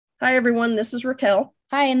Hi, everyone. This is Raquel.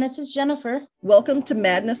 Hi, and this is Jennifer. Welcome to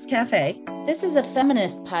Madness Cafe. This is a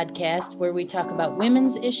feminist podcast where we talk about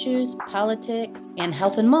women's issues, politics, and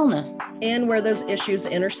health and wellness. And where those issues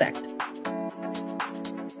intersect.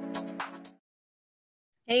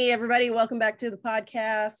 Hey, everybody. Welcome back to the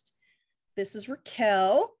podcast. This is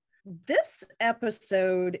Raquel. This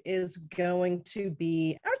episode is going to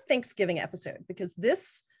be our Thanksgiving episode because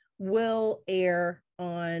this will air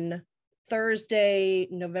on Thursday,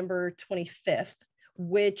 November 25th,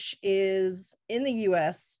 which is in the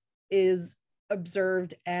US is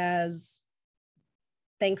observed as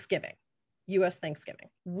Thanksgiving, US Thanksgiving.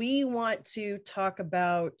 We want to talk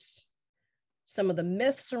about some of the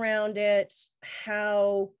myths around it,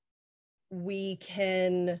 how we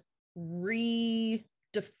can redefine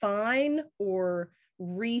or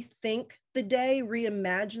rethink the day,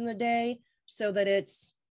 reimagine the day so that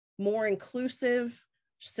it's more inclusive,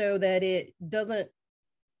 so that it doesn't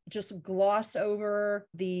just gloss over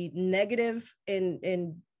the negative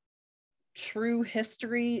and true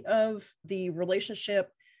history of the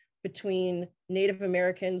relationship between Native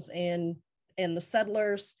Americans and the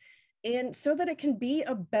settlers, and so that it can be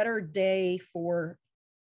a better day for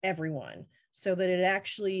everyone, so that it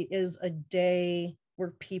actually is a day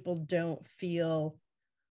where people don't feel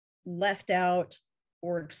left out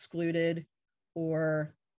or excluded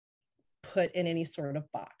or put in any sort of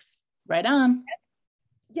box. Right on.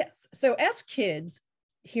 Yes. So as kids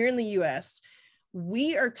here in the US,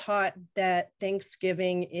 we are taught that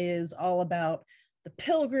Thanksgiving is all about the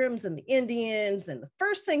Pilgrims and the Indians and the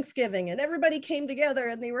first Thanksgiving, and everybody came together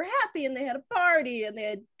and they were happy and they had a party and they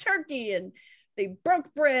had turkey and they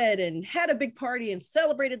broke bread and had a big party and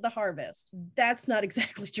celebrated the harvest. That's not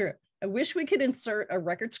exactly true. I wish we could insert a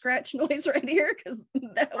record scratch noise right here because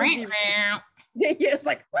that would be yeah, it's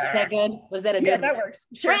like, was that good? Was that a good? Yeah, that works.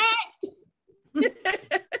 Sure. We'll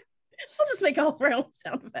just make all of our own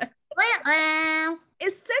sound effects.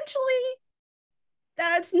 Essentially,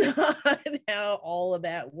 that's not how all of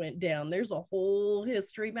that went down. There's a whole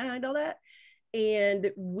history behind all that.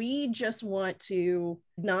 And we just want to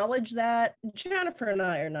acknowledge that Jennifer and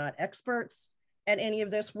I are not experts at any of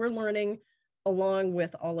this. We're learning along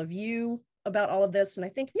with all of you about all of this. And I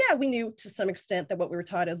think, yeah, we knew to some extent that what we were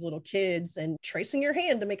taught as little kids and tracing your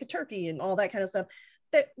hand to make a turkey and all that kind of stuff,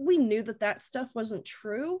 that we knew that that stuff wasn't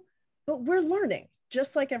true, but we're learning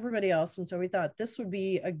just like everybody else. And so we thought this would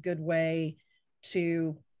be a good way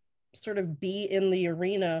to sort of be in the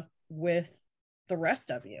arena with the rest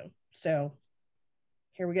of you. So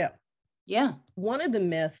here we go. Yeah. One of the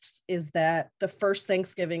myths is that the first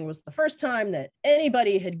Thanksgiving was the first time that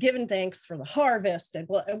anybody had given thanks for the harvest. And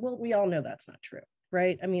well, we all know that's not true,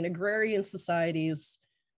 right? I mean, agrarian societies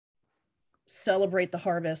celebrate the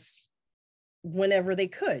harvest whenever they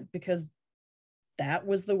could, because that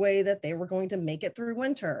was the way that they were going to make it through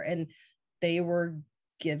winter. And they were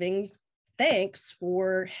giving thanks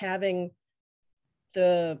for having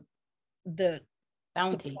the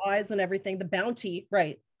bounty, supplies and everything, the bounty,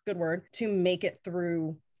 right? Good word, to make it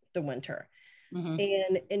through the winter. Mm-hmm.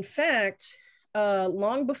 And in fact,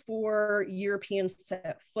 long before Europeans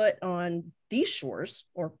set foot on these shores,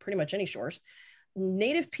 or pretty much any shores,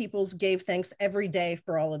 Native peoples gave thanks every day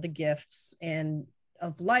for all of the gifts and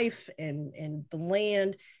of life and the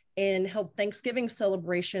land, and held Thanksgiving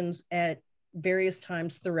celebrations at various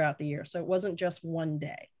times throughout the year. So it wasn't just one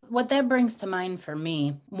day. What that brings to mind for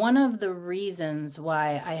me, one of the reasons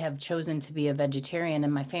why I have chosen to be a vegetarian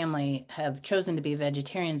and my family have chosen to be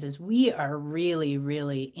vegetarians is we are really,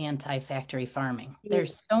 really anti-factory farming.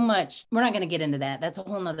 There's so much, we're not going to get into that. That's a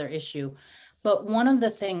whole nother issue. But one of the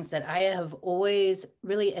things that I have always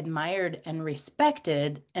really admired and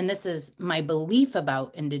respected, and this is my belief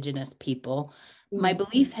about indigenous people, my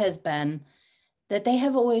belief has been that they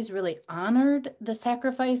have always really honored the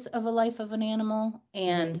sacrifice of a life of an animal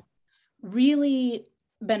and really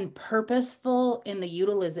been purposeful in the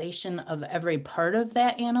utilization of every part of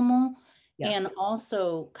that animal, and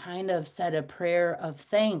also kind of said a prayer of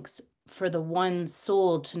thanks for the one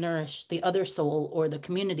soul to nourish the other soul or the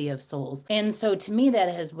community of souls. And so to me,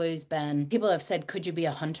 that has always been, people have said, could you be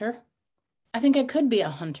a hunter? I think I could be a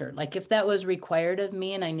hunter. Like if that was required of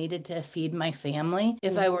me and I needed to feed my family,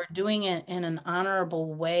 if I were doing it in an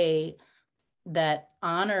honorable way that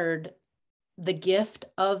honored the gift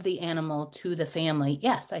of the animal to the family,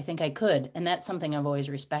 yes, I think I could. And that's something I've always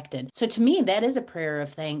respected. So to me, that is a prayer of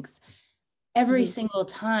thanks every single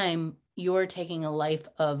time you're taking a life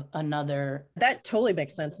of another. That totally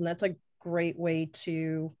makes sense. And that's a great way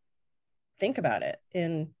to think about it.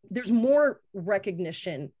 And there's more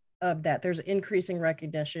recognition of that. There's increasing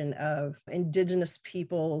recognition of indigenous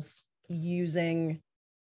peoples using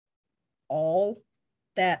all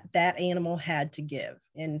that that animal had to give,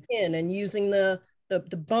 and using the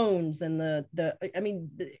bones and I mean,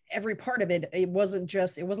 every part of it. It wasn't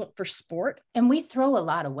for sport. And we throw a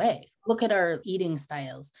lot away. Look at our eating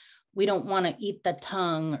styles. We don't want to eat the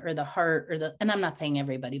tongue or the heart and I'm not saying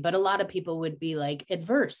everybody, but a lot of people would be like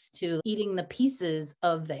adverse to eating the pieces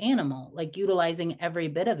of the animal, like utilizing every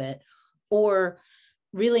bit of it, or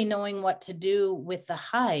really knowing what to do with the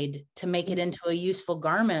hide to make it into a useful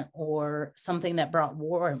garment or something that brought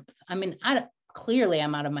warmth. I mean, clearly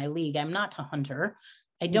I'm out of my league. I'm not a hunter.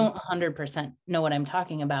 I don't 100% know what I'm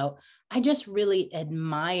talking about. I just really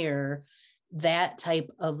admire that type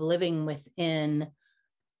of living within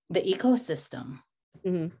the ecosystem.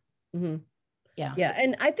 Mm-hmm. Mm-hmm. Yeah. Yeah.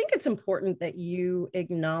 And I think it's important that you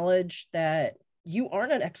acknowledge that you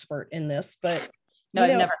aren't an expert in this, but no,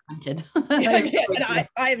 I've never hunted. And I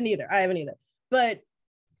haven't either. But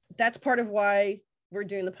that's part of why we're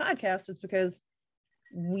doing the podcast, is because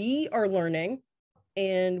we are learning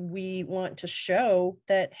and we want to show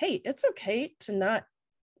that, hey, it's okay to not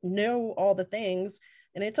know all the things,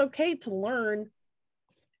 and it's okay to learn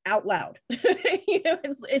out loud.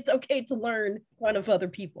 It's okay to learn in front of other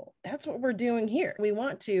people. That's what we're doing here. We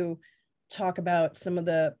want to talk about some of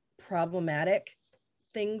the problematic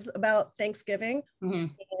things about Thanksgiving. Mm-hmm.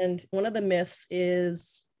 And one of the myths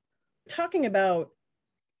is talking about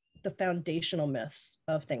the foundational myths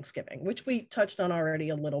of Thanksgiving, which we touched on already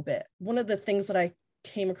a little bit. One of the things that I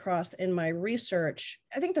came across in my research,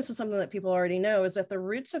 I think this is something that people already know, is that the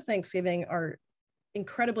roots of Thanksgiving are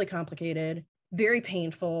incredibly complicated, very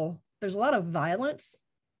painful. There's a lot of violence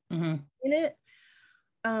in it.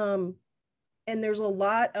 And there's a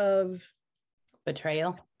lot of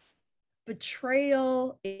betrayal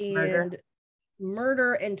and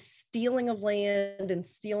murder and stealing of land and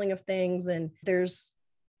stealing of things. And there's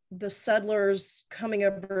the settlers coming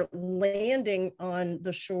over, landing on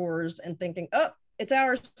the shores and thinking, oh, it's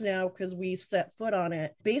ours now because we set foot on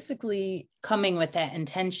it. Basically coming with that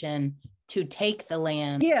intention to take the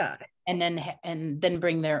land. Yeah. And then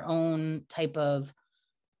bring their own type of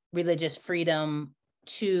religious freedom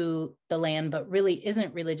to the land, but really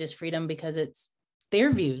isn't religious freedom because it's their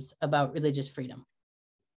views about religious freedom.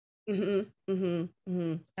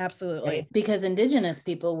 Absolutely. Right? Because indigenous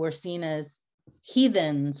people were seen as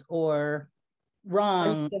heathens or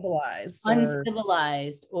wrong,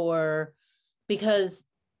 uncivilized, or because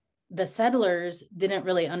the settlers didn't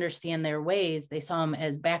really understand their ways. They saw them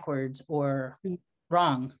as backwards or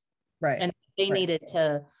wrong. Right. And they needed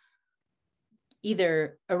to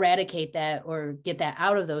either eradicate that or get that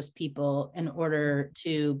out of those people in order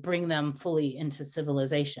to bring them fully into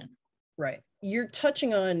civilization. Right. You're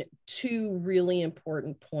touching on two really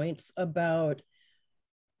important points about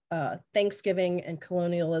Thanksgiving and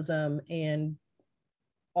colonialism and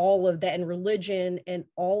all of that, and religion and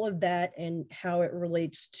all of that, and how it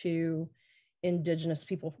relates to indigenous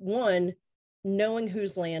people. One, knowing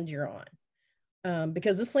whose land you're on.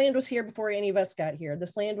 Because this land was here before any of us got here.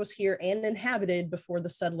 This land was here and inhabited before the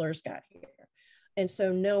settlers got here. And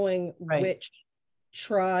so knowing which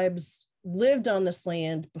tribes lived on this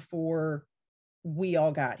land before we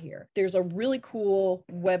all got here. There's a really cool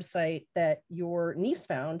website that your niece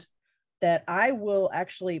found that I will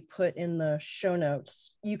actually put in the show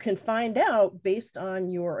notes. You can find out, based on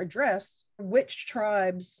your address, which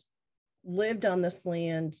tribes lived on this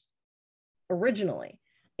land originally.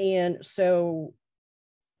 And so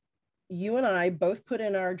you and I both put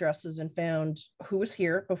in our addresses and found who was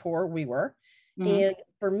here before we were. And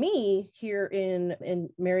for me, here in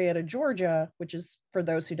Marietta, Georgia, which is, for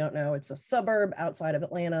those who don't know, it's a suburb outside of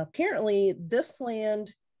Atlanta. Apparently, this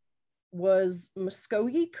land was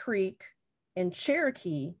Muskogee Creek and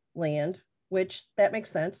Cherokee land, which that makes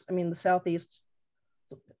sense. I mean, the Southeast,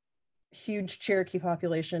 huge Cherokee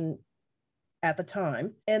population at the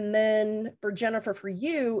time. And then for Jennifer, for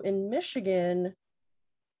you in Michigan,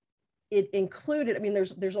 it included, I mean,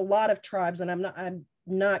 there's a lot of tribes, and I'm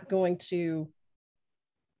not going to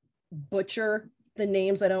butcher the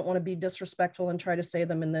names. I don't want to be disrespectful and try to say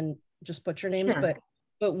them and then just butcher names. Sure.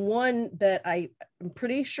 But one that I'm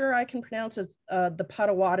pretty sure I can pronounce is the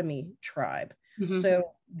Potawatomi tribe.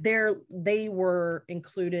 So they were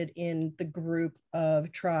included in the group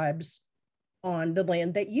of tribes on the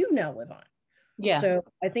land that you now live on. Yeah. So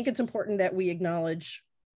I think it's important that we acknowledge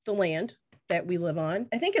the land that we live on.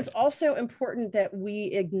 I think it's also important that we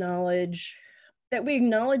acknowledge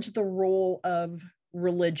the role of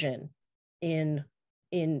religion in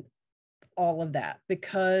all of that,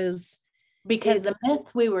 because the myth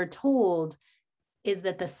we were told is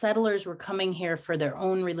that the settlers were coming here for their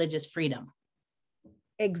own religious freedom.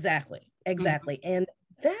 Exactly. And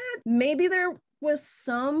that maybe there was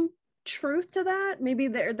some truth to that. Maybe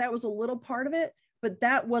that was a little part of it, but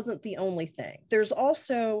that wasn't the only thing. There's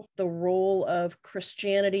also the role of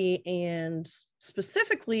Christianity, and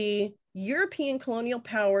specifically European colonial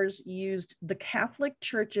powers used the Catholic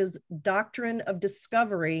Church's doctrine of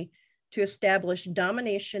discovery to establish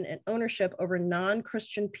domination and ownership over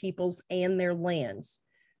non-Christian peoples and their lands.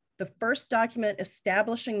 The first document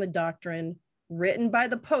establishing the doctrine, written by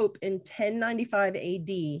the Pope in 1095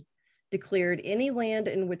 AD, declared any land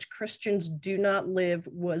in which Christians do not live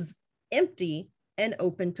was empty and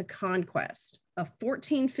open to conquest. A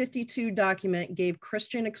 1452 document gave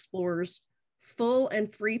Christian explorers full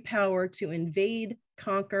and free power to invade,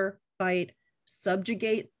 conquer, fight,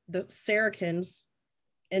 subjugate the Saracens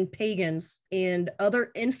and pagans and other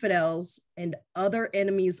infidels and other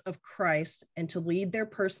enemies of Christ, and to lead their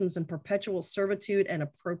persons in perpetual servitude and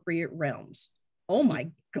appropriate realms. Oh my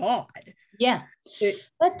God. Yeah.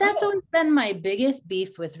 But that's always been my biggest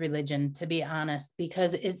beef with religion, to be honest,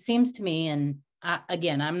 because it seems to me, and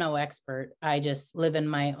again, I'm no expert. I just live in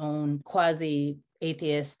my own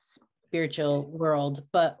quasi-atheist spiritual world.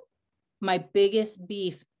 But my biggest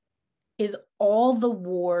beef is all the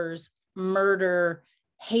wars, murder,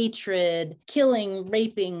 hatred, killing,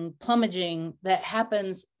 raping, plumaging that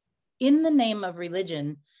happens in the name of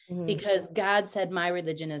religion, because God said my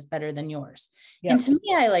religion is better than yours. Yep. And to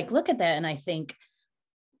me, I look at that and I think,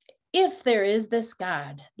 if there is this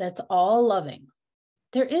God that's all loving,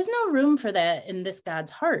 there is no room for that in this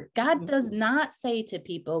God's heart. God does not say to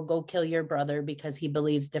people, go kill your brother because he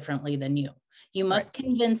believes differently than you. You must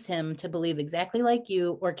convince him to believe exactly like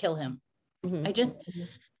you or kill him.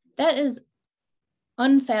 That is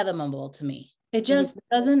unfathomable to me. It just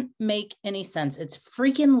doesn't make any sense. It's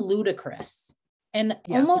freaking ludicrous. And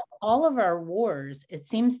almost all of our wars, it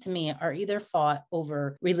seems to me, are either fought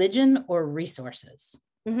over religion or resources.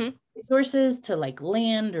 Resources to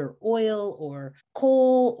land or oil or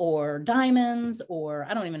coal or diamonds, or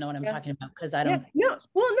I don't even know what I'm talking about, because I don't.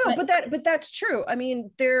 But that's true. I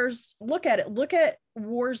mean, look at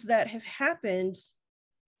wars that have happened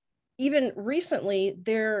even recently.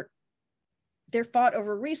 They're fought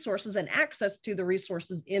over resources and access to the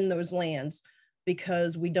resources in those lands,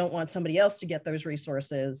 because we don't want somebody else to get those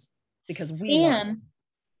resources because we want.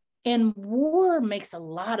 And war makes a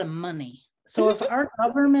lot of money. So if our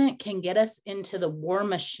government can get us into the war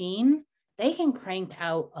machine, they can crank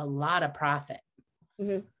out a lot of profit.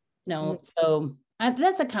 So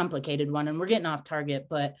that's a complicated one, and we're getting off target,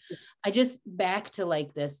 but I just back to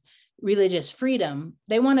this religious freedom.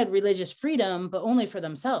 They wanted religious freedom, but only for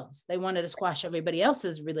themselves. They wanted to squash everybody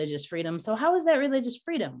else's religious freedom. So how is that religious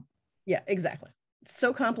freedom? Yeah, exactly. It's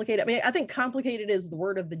so complicated. I mean, I think complicated is the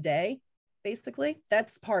word of the day, basically.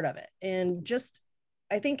 That's part of it. And just,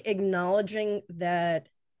 I think, acknowledging that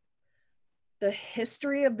the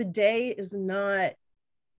history of the day is not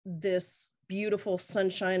this beautiful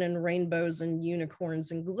sunshine and rainbows and unicorns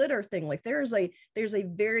and glitter thing. There's a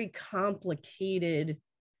very complicated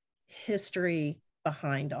history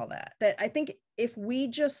behind all that I think if we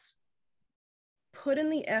just put in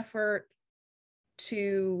the effort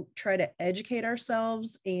to try to educate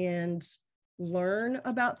ourselves and learn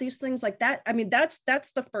about these things like that, I mean, that's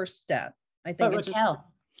the first step, I think. But Raquel,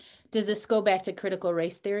 does this go back to critical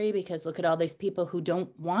race theory? Because look at all these people who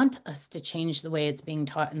don't want us to change the way it's being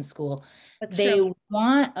taught in school. They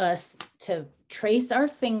want us to trace our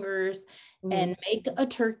fingers and make a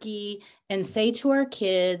turkey and say to our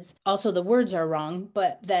kids, also the words are wrong,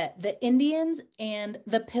 but that the Indians and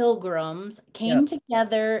the Pilgrims came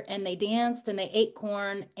together and they danced and they ate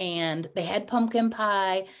corn and they had pumpkin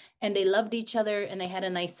pie and they loved each other and they had a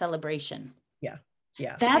nice celebration.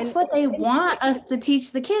 Yeah. That's what they want us to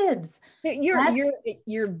teach the kids. You're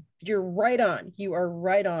right on. You are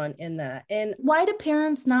right on in that. And why do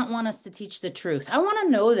parents not want us to teach the truth? I want to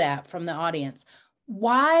know that from the audience.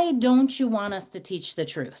 Why don't you want us to teach the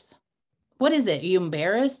truth? What is it? Are you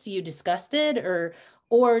embarrassed? Are you disgusted?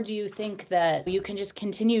 Or do you think that you can just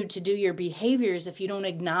continue to do your behaviors if you don't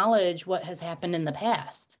acknowledge what has happened in the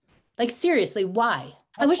past? Seriously, why?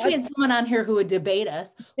 I wish we had someone on here who would debate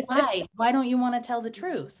us. Why? Why don't you want to tell the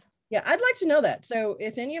truth? Yeah, I'd like to know that. So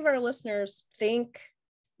if any of our listeners think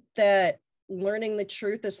that learning the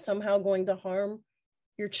truth is somehow going to harm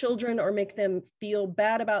your children or make them feel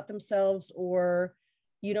bad about themselves, or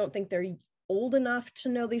you don't think they're old enough to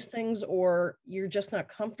know these things, or you're just not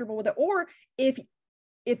comfortable with it, or if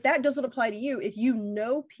that doesn't apply to you, if you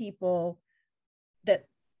know people that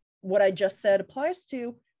what I just said applies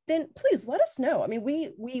to, then please let us know. I mean,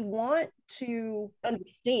 we want to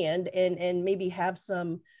understand and maybe have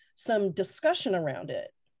some discussion around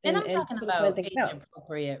it. And I'm and talking sort of plan about things age out.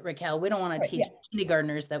 appropriate, Raquel. We don't want to Right, teach yeah.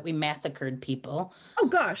 kindergartners that we massacred people. Oh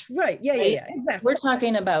gosh, right. Yeah, Right? exactly. We're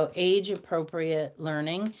talking about age appropriate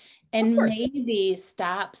learning, Of and course. maybe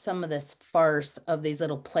stop some of this farce of these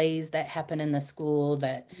little plays that happen in the school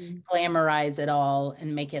that Mhm. glamorize it all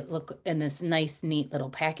and make it look in this nice, neat little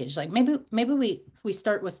package. Like maybe we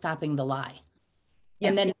start with stopping the lie.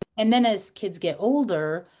 Yeah, And then as kids get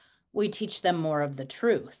older, we teach them more of the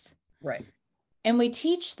truth. right. And we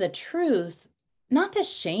teach the truth, not to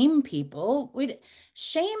shame people.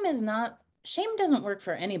 Shame doesn't work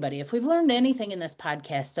for anybody. If we've learned anything in this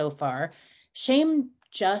podcast so far, shame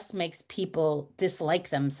just makes people dislike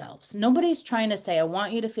themselves. Nobody's trying to say, I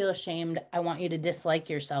want you to feel ashamed. I want you to dislike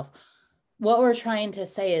yourself. What we're trying to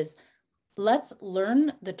say is, let's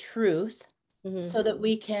learn the truth Mhm. so that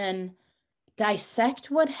we can dissect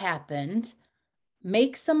what happened,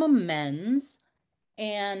 make some amends,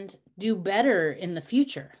 and do better in the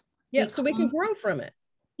future. Yeah, so we can grow from it.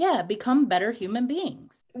 Become better human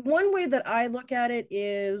beings. One way that I look at it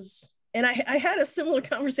is, and I had a similar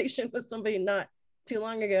conversation with somebody not too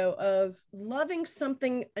long ago, of loving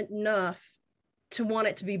something enough to want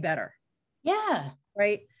it to be better. Yeah.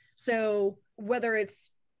 Right. So whether it's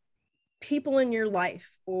people in your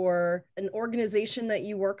life or an organization that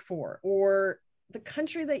you work for or the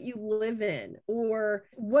country that you live in or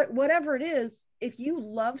whatever it is, if you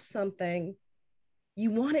love something,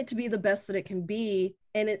 you want it to be the best that it can be,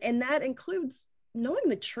 and that includes knowing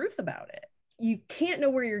the truth about it. You can't know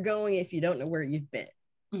where you're going if you don't know where you've been.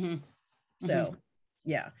 Mm-hmm. So Mm-hmm.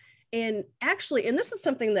 yeah. And actually, and this is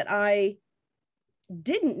something that I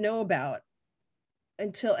didn't know about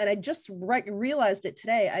and I just realized it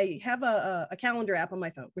today. I have a calendar app on my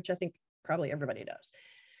phone, which I think probably everybody does.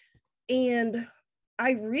 And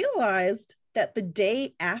I realized that the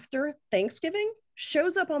day after Thanksgiving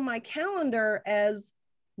shows up on my calendar as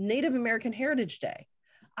Native American Heritage Day.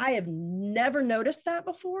 I have never noticed that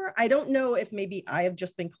before. I don't know if maybe I have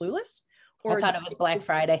just been clueless, or I thought it was Black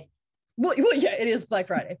Friday. Well, yeah, it is Black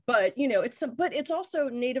Friday, but it's also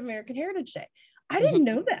Native American Heritage Day. I didn't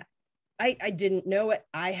know that. I didn't know it.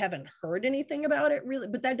 I haven't heard anything about it really,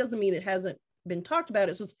 but that doesn't mean it hasn't been talked about.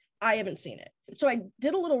 It's just I haven't seen it. So I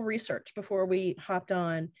did a little research before we hopped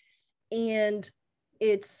on, and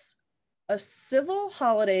it's a civil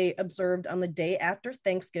holiday observed on the day after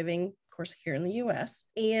Thanksgiving, of course, here in the US.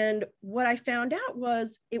 And what I found out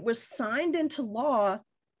was it was signed into law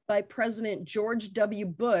by President George W.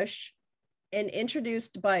 Bush and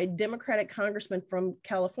introduced by Democratic congressman from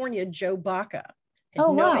California, Joe Baca.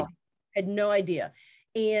 Had no idea.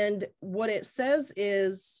 And what it says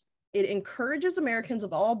is it encourages Americans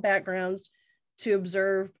of all backgrounds to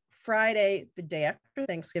observe Friday, the day after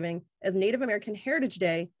Thanksgiving, as Native American Heritage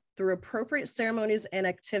Day through appropriate ceremonies and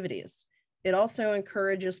activities. It also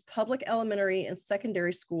encourages public elementary and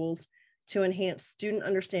secondary schools to enhance student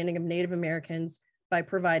understanding of Native Americans by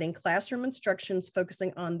providing classroom instructions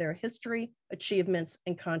focusing on their history, achievements,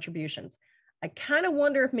 and contributions. I kind of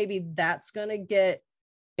wonder if maybe that's going to get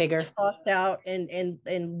bigger, tossed out and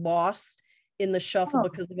lost in the shuffle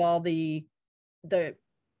because of all the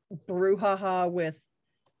brouhaha with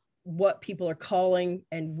what people are calling,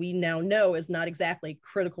 and we now know is not exactly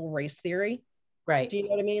critical race theory. Right. Do you know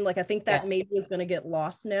what I mean? Like, I think that maybe is going to get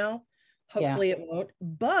lost now. Hopefully it won't.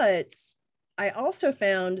 But I also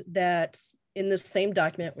found that in this same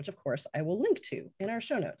document, which of course I will link to in our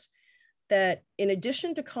show notes, that in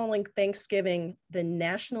addition to calling Thanksgiving the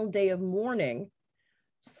National Day of Mourning,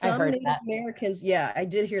 some Native Americans, I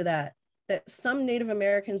did hear that some Native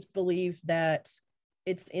Americans believe that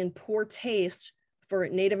it's in poor taste for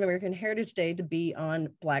Native American Heritage Day to be on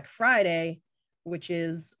Black Friday, which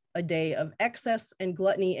is a day of excess and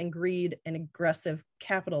gluttony and greed and aggressive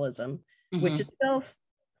capitalism, which itself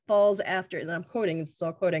falls after, and I'm quoting, it's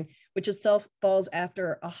all quoting, which itself falls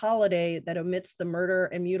after a holiday that omits the murder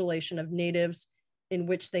and mutilation of natives, in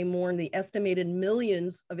which they mourn the estimated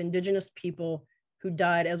millions of indigenous people who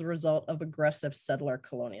died as a result of aggressive settler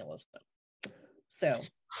colonialism. So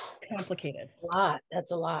complicated.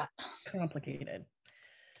 That's a lot. Complicated.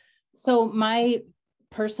 So my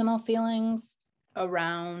personal feelings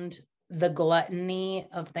around the gluttony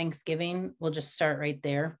of Thanksgiving, we'll just start right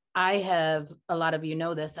there. I have, a lot of you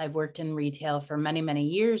know this, I've worked in retail for many, many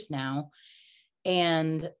years now.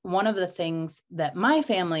 And one of the things that my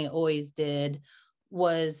family always did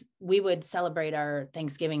was we would celebrate our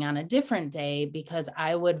Thanksgiving on a different day because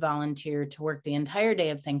I would volunteer to work the entire day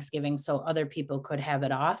of Thanksgiving so other people could have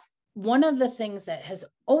it off. One of the things that has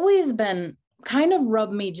always been kind of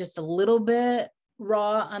rubbed me just a little bit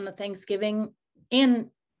raw on the Thanksgiving, and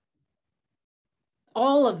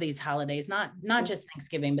all of these holidays, not just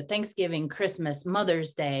Thanksgiving, but Thanksgiving, Christmas,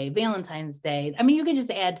 Mother's Day, Valentine's Day. I mean, you can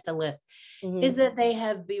just add to the list, is that they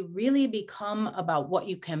have really become about what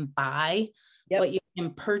you can buy, what you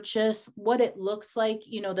can purchase, what it looks like.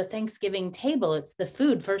 You know, the Thanksgiving table, it's the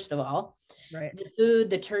food, first of all, right? The food,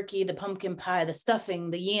 the turkey, the pumpkin pie, the stuffing,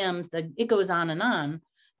 the yams, it goes on and on.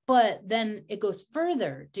 But then it goes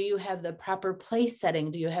further. Do you have the proper place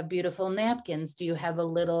setting? Do you have beautiful napkins? Do you have a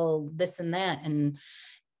little this and that? And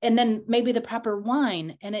then maybe the proper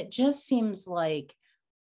wine. And it just seems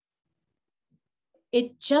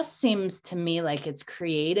to me like it's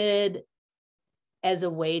created as a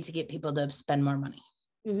way to get people to spend more money.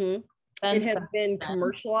 It has been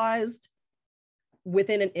commercialized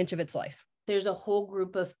within an inch of its life. There's a whole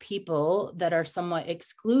group of people that are somewhat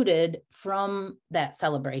excluded from that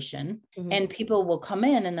celebration. And people will come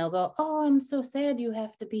in and they'll go, oh, I'm so sad you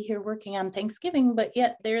have to be here working on Thanksgiving, but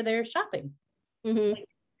yet they're there shopping.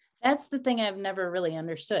 That's the thing I've never really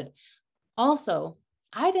understood. Also,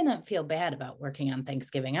 I didn't feel bad about working on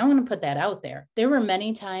Thanksgiving. I want to put that out there. There were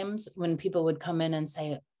many times when people would come in and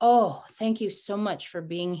say, oh, thank you so much for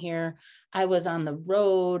being here. I was on the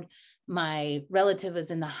road. My relative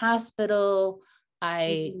was in the hospital.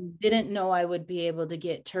 I didn't know I would be able to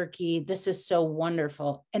get turkey. This is so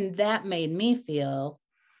wonderful. And that made me feel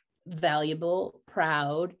valuable,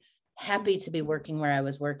 proud, happy to be working where I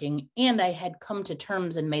was working. And I had come to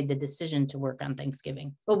terms and made the decision to work on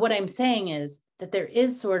Thanksgiving. But what I'm saying is that there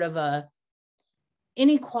is sort of a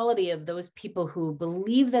inequality of those people who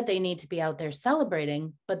believe that they need to be out there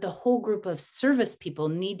celebrating, but the whole group of service people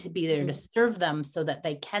need to be there to serve them so that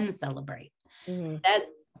they can celebrate. That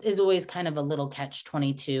is always kind of a little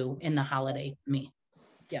catch-22 in the holiday for me.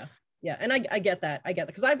 Yeah. And I get that.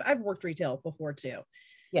 Because I've worked retail before too.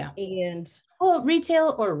 Yeah. And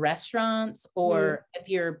retail or restaurants, or if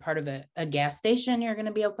you're part of a gas station, you're going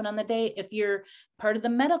to be open on the day. If you're part of the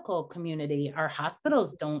medical community, our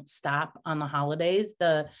hospitals don't stop on the holidays.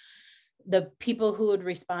 The people who would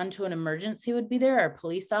respond to an emergency would be there. Our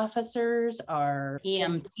police officers, our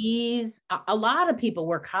EMTs, a lot of people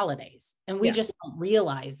work holidays and we just don't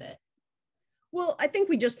realize it. Well, I think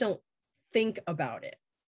we just don't think about it.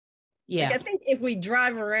 Yeah. I think if we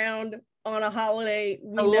drive around on a holiday,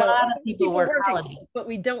 we a know lot of people work holidays, but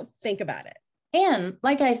we don't think about it. And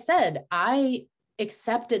like I said, I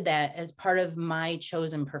accepted that as part of my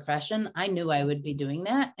chosen profession. I knew I would be doing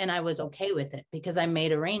that and I was okay with it because I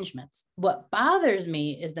made arrangements. What bothers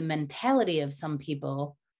me is the mentality of some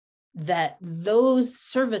people that those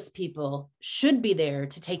service people should be there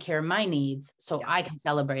to take care of my needs so I can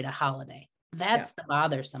celebrate a holiday. That's the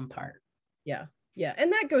bothersome part. Yeah.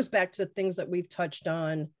 And that goes back to things that we've touched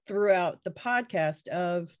on throughout the podcast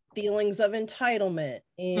of feelings of entitlement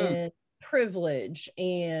and privilege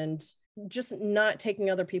and just not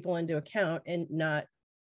taking other people into account and not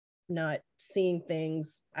seeing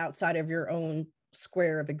things outside of your own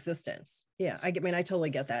square of existence. Yeah, I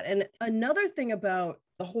totally get that. And another thing about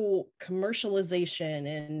the whole commercialization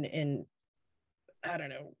and I don't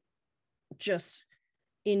know, just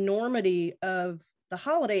enormity of the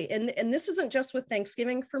holiday, and this isn't just with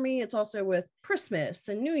Thanksgiving for me, it's also with Christmas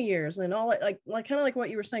and New Year's and all that, like kind of like what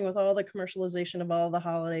you were saying with all the commercialization of all the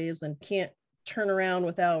holidays, and can't turn around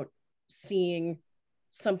without seeing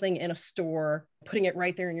something in a store, putting it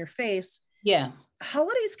right there in your face. Yeah.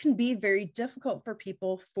 Holidays can be very difficult for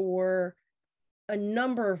people for a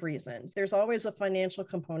number of reasons. There's always a financial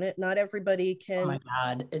component. Not everybody can. Oh my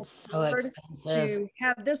God, it's so expensive to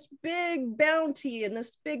have this big bounty and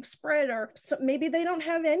this big spread, or maybe they don't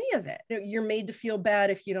have any of it. You're made to feel bad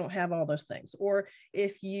if you don't have all those things, or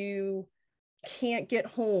if you can't get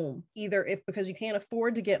home, either because you can't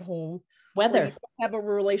afford to get home, whether you have a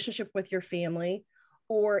relationship with your family,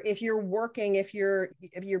 or if you're working, if you're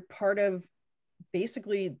part of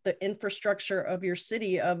basically the infrastructure of your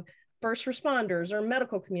city of first responders or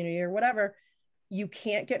medical community or whatever, you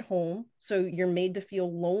can't get home. So you're made to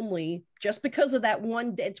feel lonely just because of that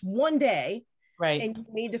one day. It's one day. Right. And you're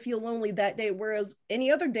made to feel lonely that day. Whereas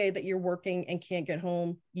any other day that you're working and can't get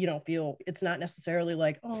home, you don't feel, it's not necessarily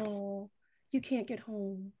like, oh, you can't get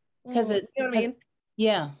home. Because you know what I mean?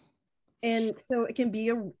 Yeah. And so it can be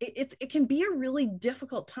a really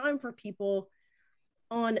difficult time for people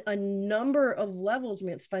on a number of levels. I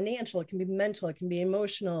mean, it's financial, it can be mental, it can be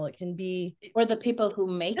emotional, it can be. Or the people who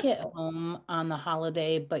make it home on the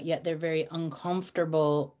holiday, but yet they're very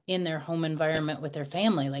uncomfortable in their home environment with their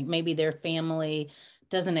family. Like maybe their family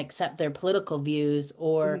doesn't accept their political views,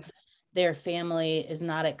 or their family is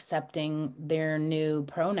not accepting their new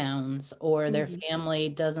pronouns, or their family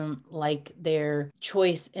doesn't like their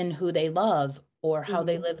choice in who they love. or how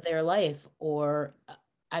they live their life, or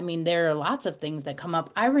I mean, there are lots of things that come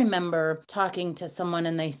up. I remember talking to someone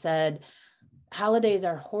and they said, holidays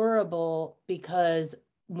are horrible because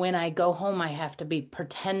when I go home, I have to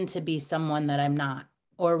pretend to be someone that I'm not.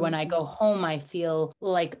 Or when I go home, I feel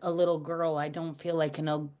like a little girl. I don't feel like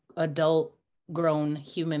an adult grown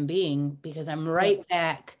human being because I'm right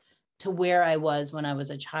back to where I was when I was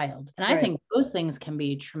a child. And I think those things can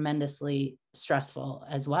be tremendously stressful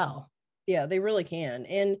as well. Yeah, they really can.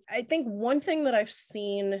 And I think one thing that I've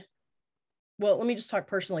seen, well, let me just talk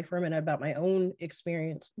personally for a minute about my own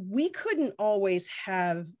experience. We couldn't always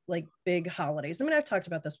have like big holidays. I mean, I've talked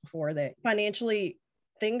about this before, that financially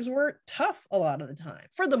things were tough a lot of the time.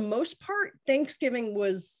 For the most part, Thanksgiving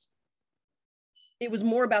was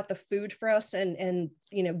more about the food for us and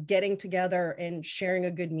getting together and sharing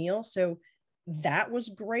a good meal. So that was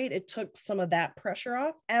great. It took some of that pressure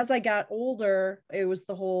off. As I got older, it was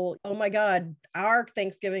the whole, oh my God, our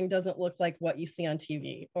Thanksgiving doesn't look like what you see on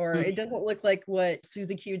TV, or it doesn't look like what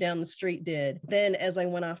Susie Q down the street did. Then as I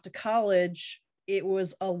went off to college, it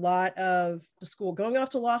was a lot of the school, going off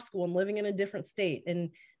to law school and living in a different state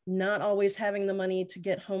and not always having the money to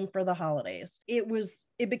get home for the holidays.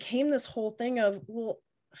 It became this whole thing of, well,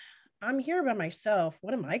 I'm here by myself.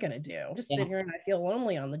 What am I going to do? Just sit here and I feel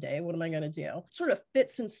lonely on the day. What am I going to do? Sort of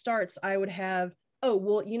fits and starts. I would have, oh,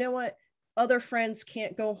 well, you know what? Other friends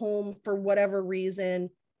can't go home for whatever reason.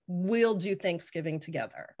 We'll do Thanksgiving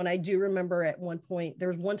together. And I do remember at one point, there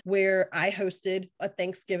was one where I hosted a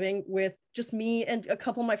Thanksgiving with just me and a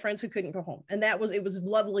couple of my friends who couldn't go home. And it was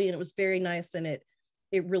lovely and it was very nice. And it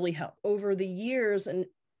really helped over the years. And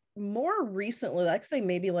more recently, I'd say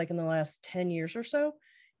maybe like in the last 10 years or so,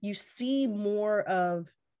 you see more of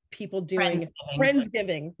people doing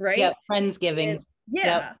Friendsgiving, right? Yeah, Friendsgiving.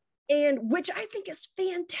 And which I think is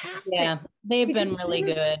fantastic. Yeah, they've been really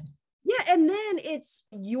good. Yeah, and then it's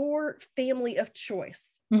your family of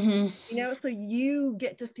choice. So you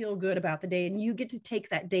get to feel good about the day and you get to take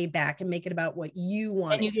that day back and make it about what you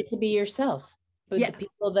want. And you get to be yourself with the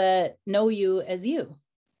people that know you as you.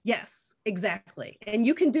 Yes, exactly. And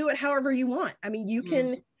you can do it however you want. I mean, you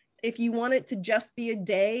can, if you want it to just be a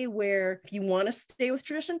day where if you want to stay with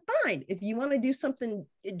tradition, fine. If you want to do something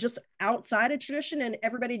just outside of tradition and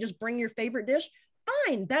everybody just bring your favorite dish,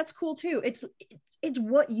 fine. That's cool too. It's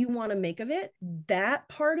what you want to make of it. That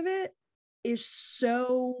part of it is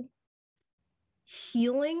so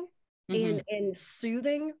healing and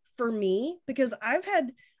soothing for me, because I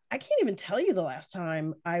can't even tell you the last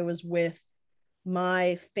time I was with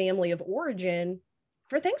my family of origin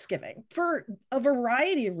for Thanksgiving, for a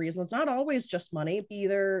variety of reasons, not always just money,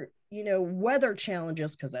 either, weather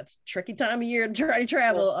challenges, because that's a tricky time of year to try to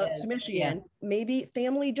travel up to Michigan. Yeah. Maybe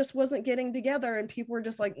family just wasn't getting together and people were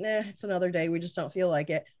just like, nah, it's another day. We just don't feel like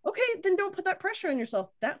it. Okay, then don't put that pressure on yourself.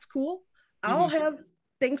 That's cool. I'll have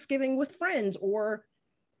Thanksgiving with friends, or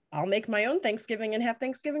I'll make my own Thanksgiving and have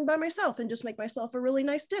Thanksgiving by myself and just make myself a really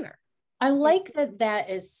nice dinner. I like that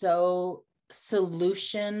is so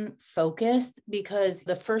solution focused, because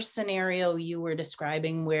the first scenario you were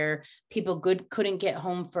describing where people couldn't get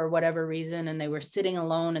home for whatever reason and they were sitting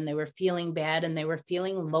alone and they were feeling bad and they were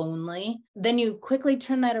feeling lonely, then you quickly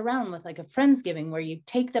turn that around with like a Friendsgiving where you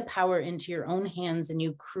take the power into your own hands and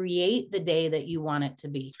you create the day that you want it to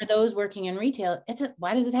be. For those working in retail,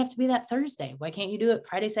 why does it have to be that Thursday? Why can't you do it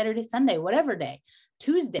Friday, Saturday, Sunday, whatever day,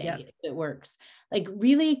 Tuesday, if it works? Like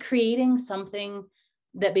really creating something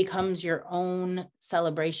that becomes your own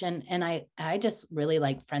celebration. And I just really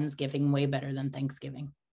like Friendsgiving way better than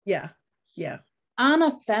Thanksgiving. Yeah. Yeah. On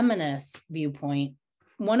a feminist viewpoint,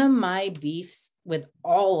 one of my beefs with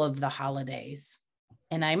all of the holidays,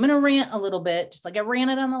 and I'm going to rant a little bit, just like I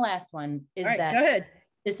ranted on the last one, is that go ahead.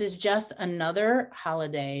 This is just another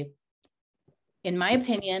holiday, in my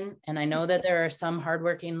opinion, and I know that there are some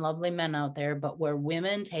hardworking, lovely men out there, but where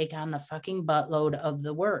women take on the fucking buttload of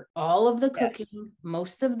the work, all of the cooking,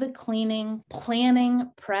 most of the cleaning, planning,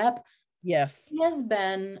 prep. Yes. It has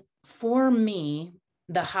been, for me,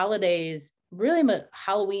 the holidays, really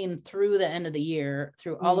Halloween through the end of the year,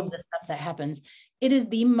 through all of the stuff that happens. It is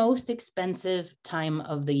the most expensive time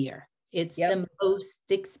of the year. It's the most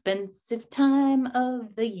expensive time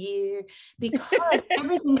of the year because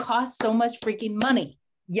everything costs so much freaking money.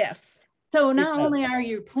 Yes. So not only are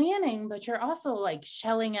you planning, but you're also like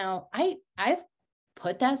shelling out. I've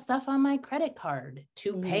put that stuff on my credit card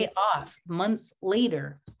to pay off months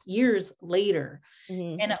later, years later.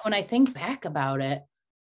 And when I think back about it,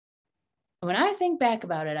 I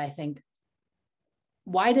think,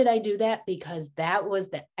 why did I do that? Because that was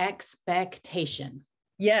the expectation.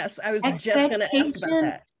 Yes, I was just going to ask about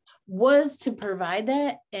that. was to provide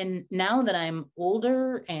that. And now that I'm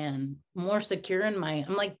older and more secure in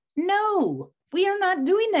I'm like, no, we are not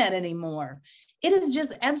doing that anymore. It is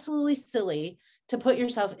just absolutely silly to put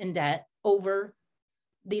yourself in debt over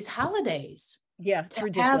these holidays. Yeah, it's to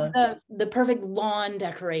ridiculous. have the perfect lawn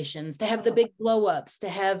decorations, to have the big blow ups, to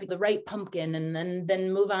have the right pumpkin, and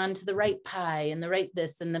then move on to the right pie and the right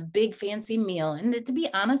this and the big fancy meal. And to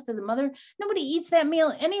be honest, as a mother, nobody eats that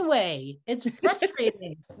meal anyway. It's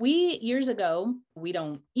frustrating. Years ago, we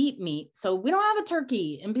don't eat meat, so we don't have a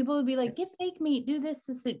turkey. And people would be like, get fake meat, do this.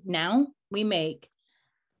 Now we make,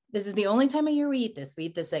 this is the only time of year we eat this. We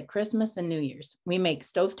eat this at Christmas and New Year's. We make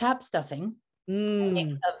stovetop stuffing,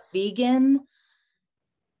 a vegan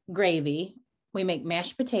gravy. We make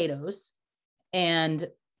mashed potatoes, and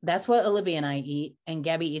that's what Olivia and I eat. And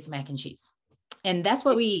Gabby eats mac and cheese, and that's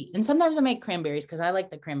what we eat. And sometimes I make cranberries because I like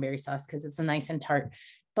the cranberry sauce because it's nice and tart.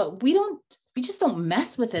 But we just don't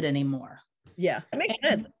mess with it anymore. Yeah, it makes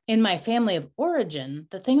sense. In my family of origin,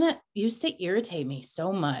 the thing that used to irritate me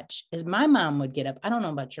so much is my mom would get up. I don't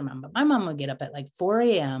know about your mom, but my mom would get up at like 4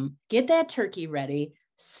 a.m., get that turkey ready,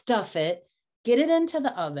 stuff it, get it into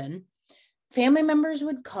the oven. Family members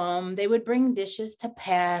would come. They would bring dishes to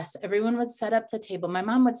pass. Everyone would set up the table. My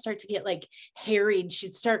mom would start to get like harried.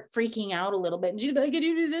 She'd start freaking out a little bit. And she'd be like, can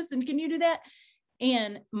you do this? And can you do that?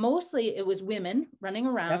 And mostly it was women running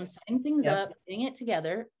around, setting things up, getting it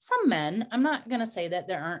together. Some men, I'm not going to say that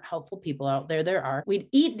there aren't helpful people out there. There are. We'd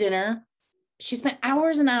eat dinner. She spent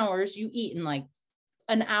hours and hours. You eat in like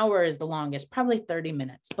an hour is the longest, probably 30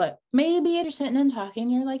 minutes. But maybe if you're sitting and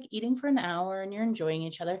talking, you're like eating for an hour and you're enjoying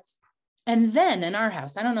each other. And then in our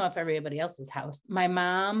house, I don't know if everybody else's house, my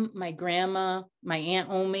mom, my grandma, my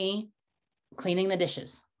Aunt Omi, cleaning the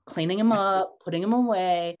dishes, cleaning them up, putting them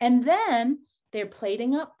away. And then they're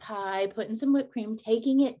plating up pie, putting some whipped cream,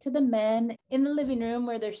 taking it to the men in the living room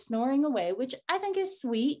where they're snoring away, which I think is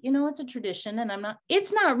sweet. You know, it's a tradition, and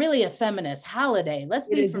it's not really a feminist holiday. Let's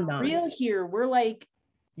be for real here. We're like,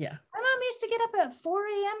 yeah, my mom used to get up at 4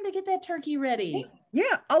 a.m. to get that turkey ready.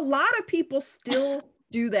 Yeah, a lot of people still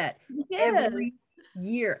do that every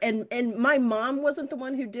year. And my mom wasn't the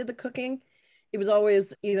one who did the cooking. It was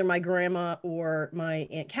always either my grandma or my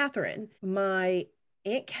Aunt Catherine. My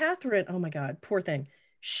Aunt Catherine, oh my God, poor thing.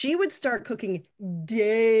 She would start cooking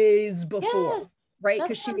days before, right?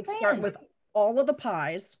 Because she would start with all of the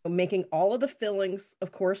pies, making all of the fillings,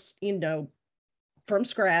 of course, from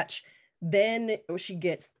scratch. Then she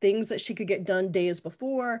gets things that she could get done days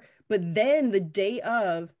before, but then the day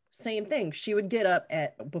of, same thing. She would get up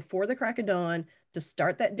before the crack of dawn to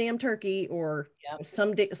start that damn turkey, or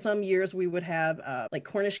some years we would have like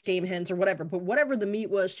Cornish game hens or whatever, but whatever the meat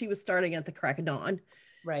was, she was starting at the crack of dawn.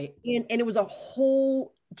 Right. And it was a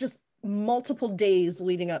whole, just multiple days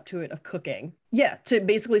leading up to it of cooking. Yeah. To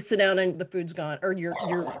basically sit down and the food's gone, or you're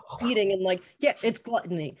eating and like, yeah, it's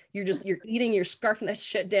gluttony. You're eating, you're scarfing that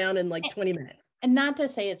shit down in like 20 minutes. And not to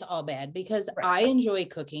say it's all bad, because I enjoy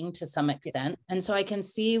cooking to some extent. Yeah. And so I can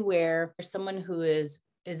see where someone who is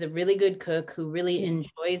a really good cook, who really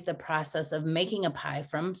enjoys the process of making a pie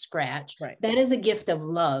from scratch, that is a gift of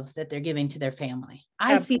love that they're giving to their family.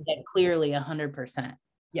 I see that clearly 100%.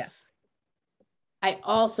 Yes. I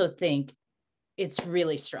also think it's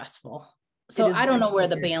really stressful. So I don't know where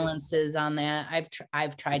the balance is on that.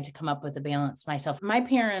 I've tried to come up with a balance myself. My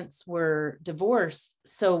parents were divorced,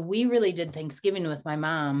 so we really did Thanksgiving with my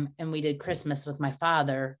mom and we did Christmas with my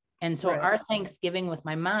father. And so our Thanksgiving with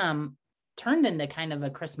my mom turned into kind of a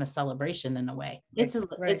Christmas celebration in a way. It's a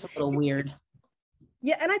little weird.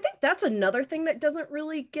 Yeah, and I think that's another thing that doesn't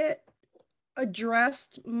really get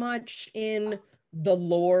addressed much in the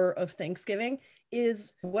lore of Thanksgiving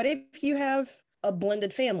is, what if you have a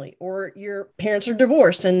blended family, or your parents are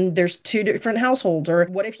divorced and there's two different households? Or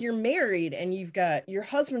what if you're married and you've got your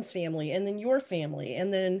husband's family and then your family,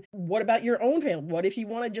 and then what about your own family? What if you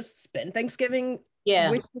want to just spend Thanksgiving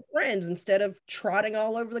with your friends instead of trotting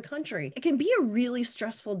all over the country? It can be a really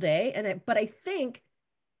stressful day, but I think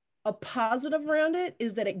a positive around it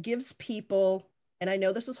is that it gives people, and I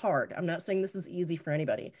know this is hard, I'm not saying this is easy for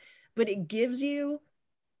anybody, but it gives you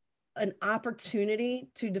an opportunity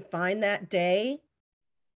to define that day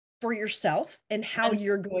for yourself and how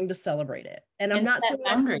you're going to celebrate it. And I'm not saying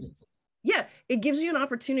boundaries. Yeah, it gives you an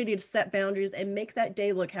opportunity to set boundaries and make that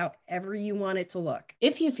day look however you want it to look.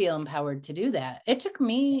 If you feel empowered to do that. It took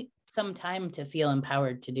me some time to feel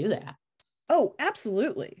empowered to do that. Oh,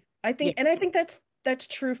 absolutely. I think that's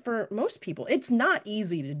true for most people. It's not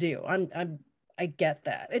easy to do. I get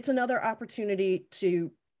that. It's another opportunity to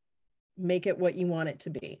make it what you want it to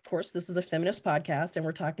be. Of course, this is a feminist podcast, and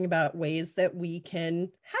we're talking about ways that how can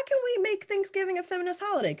we make Thanksgiving a feminist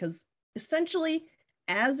holiday? Because essentially,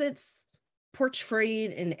 as it's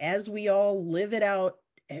portrayed and as we all live it out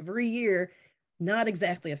every year, not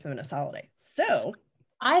exactly a feminist holiday. So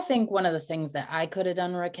I think one of the things that I could have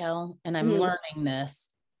done, Raquel, and I'm learning this,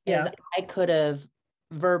 is I could have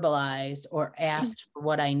verbalized or asked for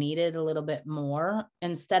what I needed a little bit more,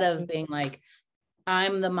 instead of being like,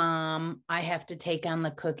 I'm the mom, I have to take on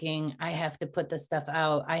the cooking, I have to put the stuff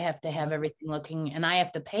out, I have to have everything looking, and I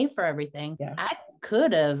have to pay for everything. I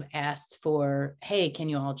could have asked for, hey, can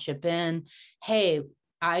you all chip in? Hey,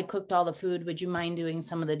 I cooked all the food, would you mind doing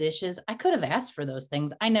some of the dishes? I could have asked for those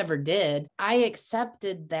things. I never did. I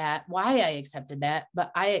accepted that, why I accepted that,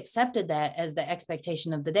 but I accepted that as the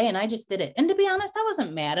expectation of the day, and I just did it. And to be honest, I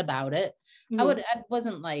wasn't mad about it. I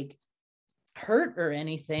wasn't like hurt or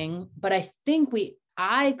anything, but I think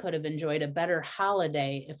I could have enjoyed a better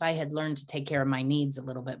holiday if I had learned to take care of my needs a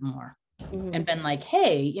little bit more and been like,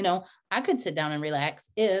 hey, I could sit down and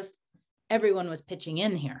relax if everyone was pitching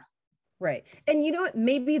in here. Right. And you know what,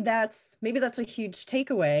 maybe that's a huge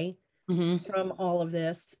takeaway from all of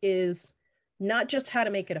this, is not just how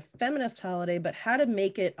to make it a feminist holiday, but how to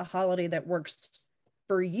make it a holiday that works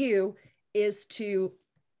for you, is to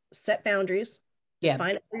set boundaries,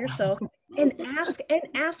 define it for yourself, and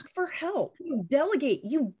ask for help. Delegate.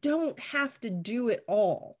 You don't have to do it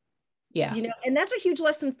all. And that's a huge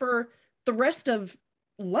lesson for the rest of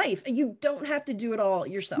life. You don't have to do it all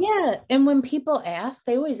yourself. And when people ask,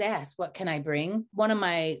 they always ask, what can I bring? One of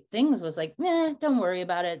my things was like, nah, don't worry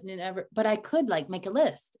about it. But I could like make a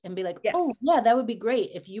list and be like, oh yeah, that would be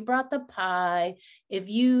great if you brought the pie.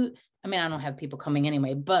 I don't have people coming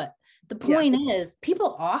anyway, but the point is,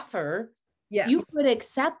 people offer. You could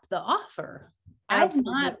accept the offer.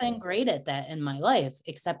 Absolutely. I've not been great at that in my life,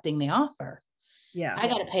 accepting the offer. I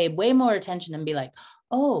got to pay way more attention and be like,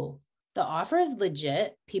 oh, the offer is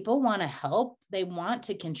legit. People want to help. They want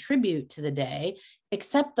to contribute to the day.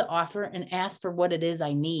 Accept the offer and ask for what it is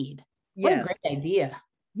I need. What a great idea.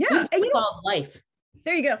 Yeah. And life.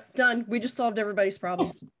 There you go. Done. We just solved everybody's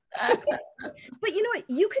problems. But you know what?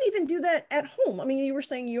 You could even do that at home. I mean, you were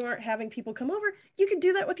saying you aren't having people come over. You could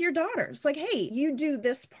do that with your daughters. Like, hey, you do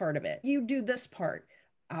this part of it. You do this part.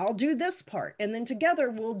 I'll do this part. And then together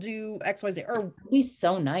we'll do X, Y, Z. Or it'd be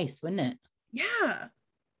so nice, wouldn't it? Yeah.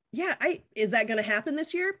 Yeah. Is that going to happen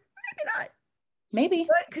this year? Maybe not. Maybe.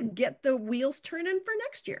 But could get the wheels turning for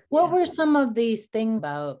next year. What were some of these things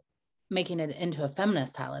about making it into a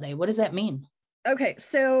feminist holiday? What does that mean? Okay.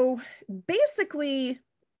 So basically,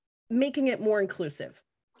 making it more inclusive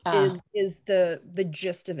is the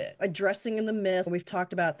gist of it. Addressing in the myth. We've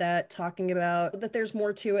talked about that, talking about that there's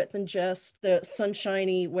more to it than just the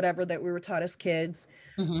sunshiny whatever that we were taught as kids.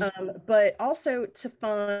 But also to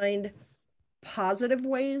find positive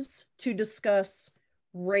ways to discuss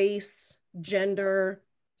race, gender,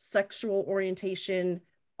 sexual orientation,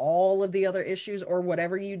 all of the other issues, or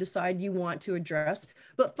whatever you decide you want to address,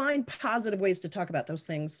 but find positive ways to talk about those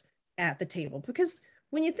things at the table. Because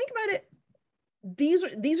when you think about it,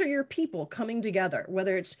 these are your people coming together,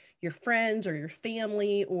 whether it's your friends or your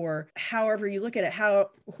family or however you look at it,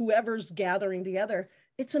 whoever's gathering together,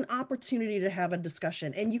 it's an opportunity to have a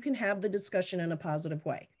discussion, and you can have the discussion in a positive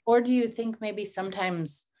way. Or do you think maybe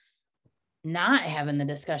sometimes not having the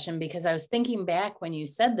discussion? Because I was thinking back when you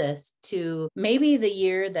said this to maybe the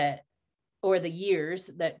years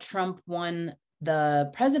that Trump won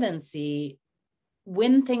the presidency,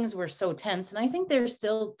 when things were so tense, and I think they're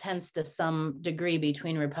still tense to some degree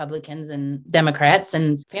between Republicans and Democrats,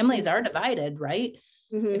 and families are divided, right?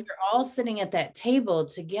 If you're all sitting at that table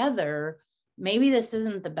together, maybe this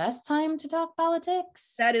isn't the best time to talk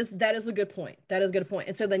politics. That is a good point. That is a good point.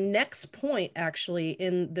 And so the next point actually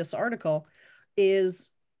in this article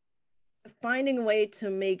is finding a way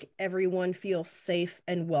to make everyone feel safe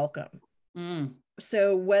and welcome.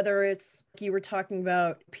 So whether it's, you were talking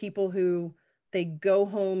about people who they go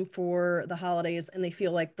home for the holidays and they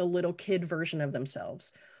feel like the little kid version of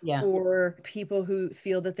themselves, or people who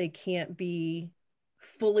feel that they can't be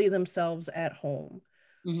fully themselves at home,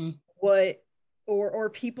 or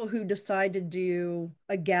people who decide to do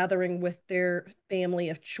a gathering with their family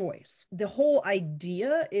of choice. The whole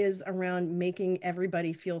idea is around making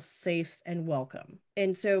everybody feel safe and welcome.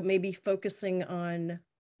 And so maybe focusing on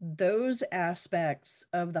those aspects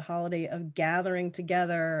of the holiday, of gathering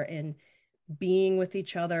together and being with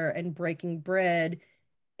each other and breaking bread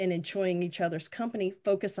and enjoying each other's company,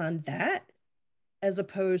 focus on that as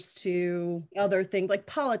opposed to other things like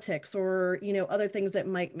politics or, other things that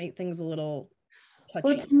might make things a little touchy.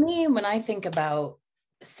 Well, to me, when I think about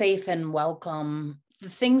safe and welcome, the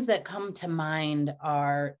things that come to mind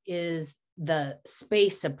is the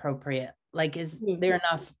space appropriate? Like, is there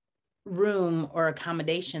enough room or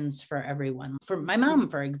accommodations for everyone? For my mom,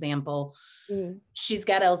 for example, she's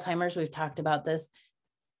got Alzheimer's. We've talked about this.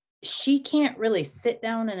 She can't really sit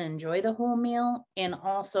down and enjoy the whole meal. And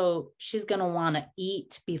also she's going to want to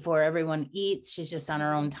eat before everyone eats. She's just on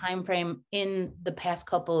her own time frame. In the past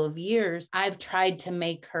couple of years, I've tried to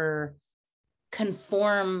make her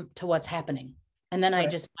conform to what's happening. And then I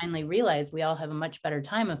just finally realized we all have a much better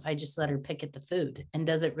time if I just let her pick at the food. And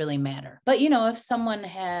does it really matter? But, if someone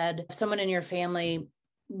in your family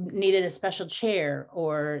needed a special chair,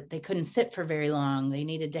 or they couldn't sit for very long, they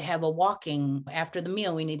needed to have a walking after the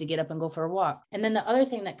meal, we need to get up and go for a walk. And then the other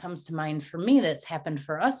thing that comes to mind for me that's happened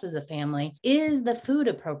for us as a family is the food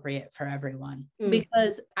appropriate for everyone?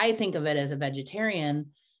 Because I think of it as a vegetarian.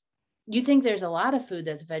 You think there's a lot of food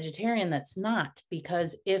that's vegetarian that's not,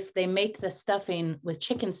 because if they make the stuffing with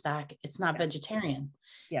chicken stock, it's not vegetarian.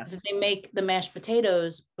 Yeah. If they make the mashed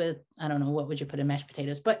potatoes with, I don't know, what would you put in mashed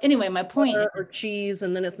potatoes? But anyway, my point is, or cheese,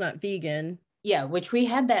 and then it's not vegan. Yeah, which we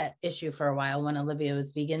had that issue for a while when Olivia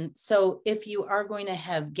was vegan. So if you are going to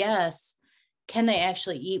have guests, can they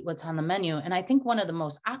actually eat what's on the menu? And I think one of the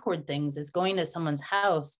most awkward things is going to someone's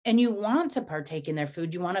house and you want to partake in their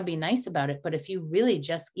food. You want to be nice about it. But if you really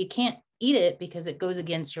you can't eat it because it goes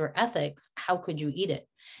against your ethics, how could you eat it?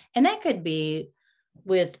 And that could be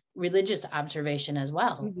with religious observation as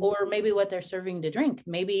well, or maybe what they're serving to drink.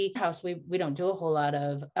 Maybe house, we don't do a whole lot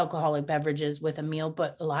of alcoholic beverages with a meal,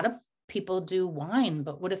 but a lot of people do wine.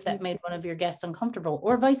 But what if that made one of your guests uncomfortable,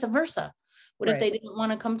 or vice versa? What if they didn't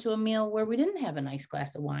want to come to a meal where we didn't have a nice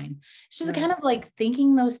glass of wine? It's just kind of like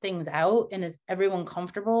thinking those things out, and is everyone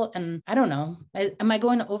comfortable? And I don't know, am I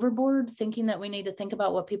going overboard thinking that we need to think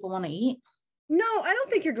about what people want to eat? No, I don't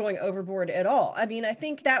think you're going overboard at all. I mean, I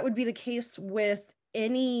think that would be the case with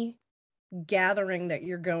any gathering that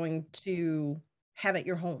you're going to have at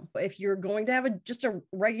your home. If you're going to have just a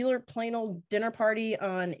regular plain old dinner party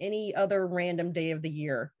on any other random day of the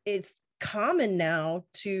year, it's common now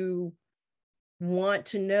to want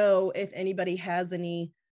to know if anybody has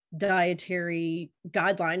any dietary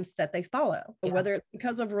guidelines that they follow, whether it's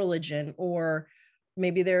because of religion, or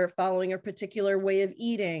maybe they're following a particular way of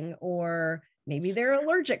eating, or maybe they're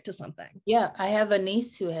allergic to something. Yeah, I have a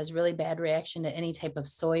niece who has really bad reaction to any type of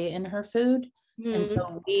soy in her food. And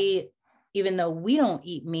so even though we don't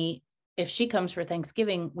eat meat, if she comes for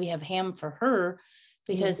Thanksgiving, we have ham for her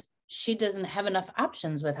because she doesn't have enough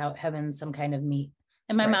options without having some kind of meat.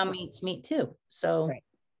 And my mom eats meat too. So,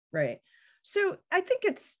 right. So I think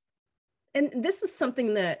and this is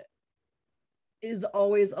something that is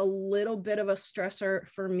always a little bit of a stressor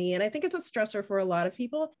for me. And I think it's a stressor for a lot of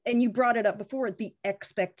people. And you brought it up before, the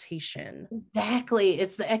expectation. Exactly.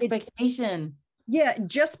 It's the expectation.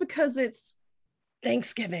 Just because it's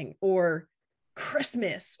Thanksgiving or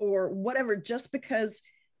Christmas or whatever, just because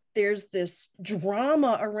there's this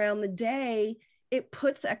drama around the day, it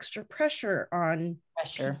puts extra pressure on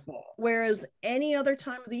people. Whereas any other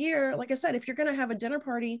time of the year, like I said, if you're going to have a dinner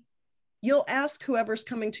party, you'll ask whoever's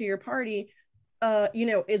coming to your party,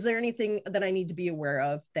 is there anything that I need to be aware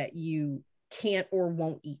of that you can't or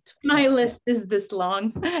won't eat? My list is this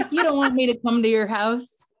long. You don't want me to come to your house?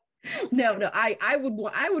 No, I would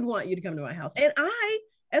want you to come to my house. And I,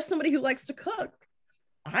 as somebody who likes to cook,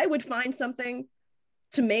 I would find something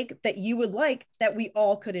to make that you would like, that we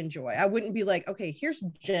all could enjoy. I wouldn't be like, okay, here's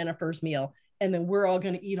Jennifer's meal, and then we're all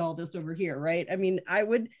going to eat all this over here, right? I mean, I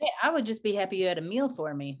would just be happy you had a meal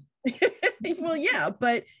for me. Well, yeah,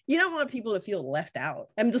 but you don't want people to feel left out.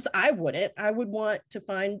 I would want to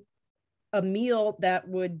find a meal that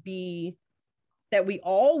we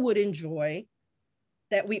all would enjoy,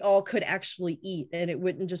 that we all could actually eat. And it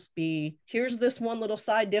wouldn't just be, here's this one little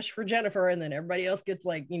side dish for Jennifer, and then everybody else gets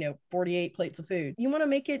 48 plates of food. You want to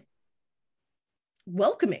make it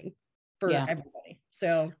welcoming for everybody.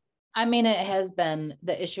 So I mean, it has been,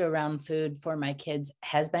 the issue around food for my kids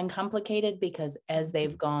has been complicated, because as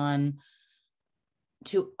they've gone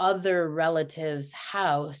to other relatives'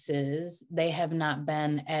 houses, they have not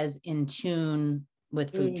been as in tune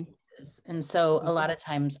with food choices. And so a lot of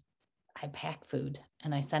times I pack food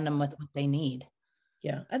and I send them with what they need.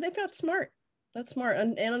 Yeah, I think that's smart.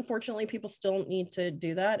 And unfortunately, people still need to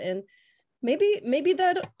do that. And maybe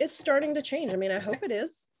that is starting to change. I mean, I hope it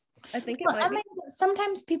is. I think it might be.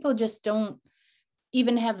 Sometimes people just don't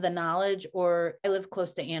even have the knowledge. Or I live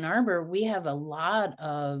close to Ann Arbor. We have a lot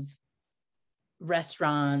of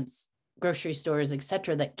restaurants, grocery stores,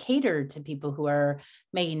 etc., that cater to people who are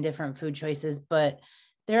making different food choices. But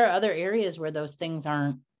there are other areas where those things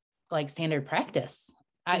aren't like standard practice.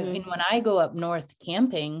 I mean, when I go up north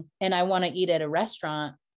camping and I want to eat at a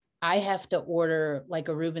restaurant, I have to order like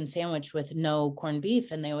a Reuben sandwich with no corned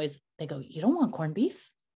beef. And they go, you don't want corned beef?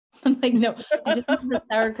 I'm like, no, I just want the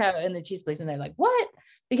sauerkraut and the cheese please. And they're like, what?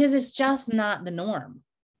 Because it's just not the norm.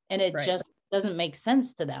 And it just doesn't make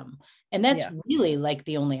sense to them. And that's really like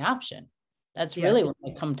the only option. That's really what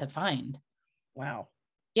I come to find. Wow.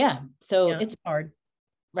 Yeah. So it's hard.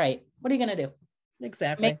 Right. What are you going to do?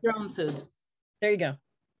 Exactly. Make your own food. There you go.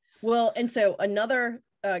 Well, and so another,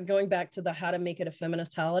 going back to the how to make it a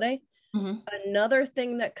feminist holiday, another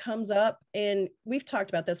thing that comes up, and we've talked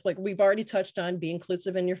about this, like we've already touched on, be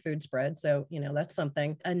inclusive in your food spread. So, that's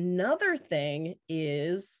something. Another thing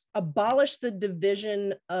is abolish the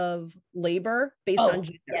division of labor based on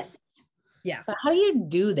gender. Yes. Yeah. But how do you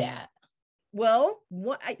do that? Well,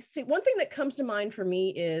 one thing that comes to mind for me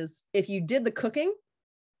is if you did the cooking,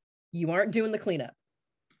 you aren't doing the cleanup.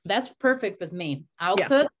 That's perfect with me. I'll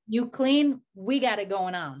cook, you clean, we got it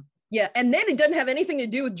going on. Yeah. And then it doesn't have anything to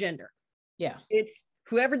do with gender. Yeah. It's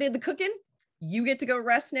whoever did the cooking, you get to go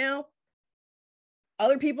rest now.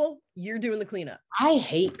 Other people, you're doing the cleanup. I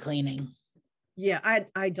hate cleaning. Yeah,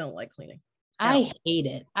 I don't like cleaning. I hate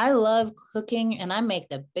it. I love cooking and I make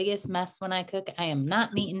the biggest mess when I cook. I am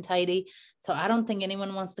not neat and tidy. So I don't think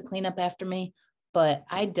anyone wants to clean up after me, but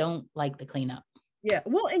I don't like the cleanup. Yeah.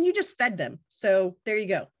 Well, and you just fed them. So there you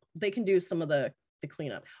go. They can do some of the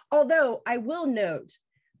cleanup. Although I will note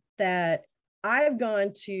that I've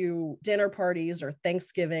gone to dinner parties or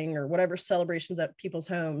Thanksgiving or whatever celebrations at people's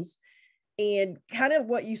homes, and kind of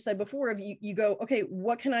what you said before, you go, okay,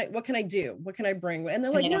 what can I do? What can I bring? And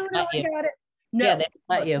they're like, no, I got it. No, yeah, they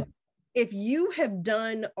let you. If you have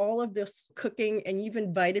done all of this cooking and you've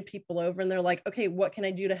invited people over and they're like, okay, what can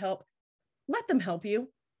I do to help? Let them help you.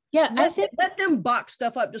 Yeah, let them box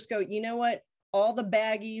stuff up. Just go, you know what? All the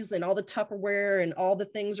baggies and all the Tupperware and all the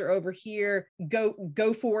things are over here. Go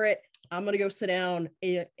for it. I'm going to go sit down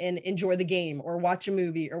and enjoy the game or watch a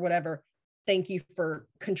movie or whatever. Thank you for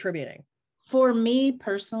contributing. For me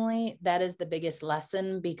personally, that is the biggest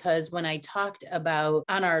lesson, because when I talked about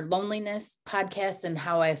on our loneliness podcast and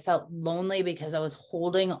how I felt lonely because I was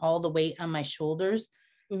holding all the weight on my shoulders,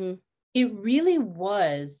 it really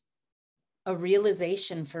was a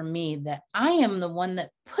realization for me that I am the one that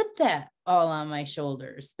put that all on my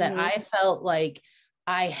shoulders, that I felt like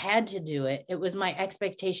I had to do it. It was my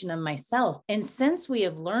expectation of myself. And since we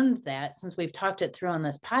have learned that, since we've talked it through on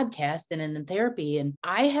this podcast and in the therapy, and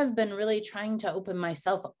I have been really trying to open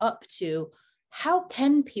myself up to how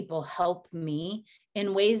can people help me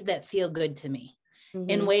in ways that feel good to me,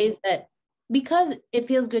 in ways that, because it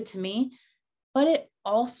feels good to me, but it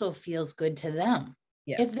also feels good to them.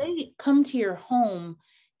 Yes. If they come to your home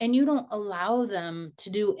and you don't allow them to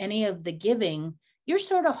do any of the giving, you're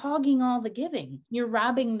sort of hogging all the giving. You're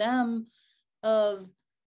robbing them of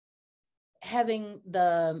having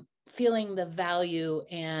feeling the value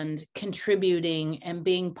and contributing and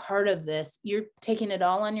being part of this. You're taking it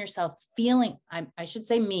all on yourself, I should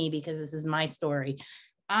say me, because this is my story.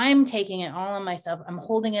 I'm taking it all on myself. I'm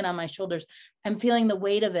holding it on my shoulders. I'm feeling the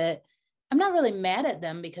weight of it. I'm not really mad at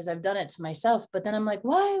them because I've done it to myself, but then I'm like,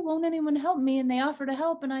 why won't anyone help me? And they offer to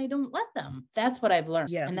help and I don't let them. That's what I've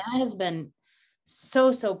learned. Yes. And that has been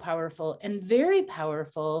so powerful, and very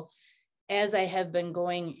powerful as I have been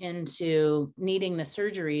going into needing the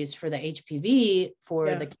surgeries for the HPV,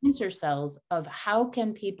 for the cancer cells, of how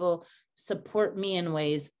can people support me in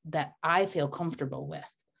ways that I feel comfortable with,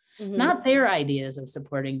 not their ideas of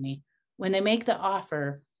supporting me. When they make the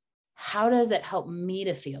offer, how does it help me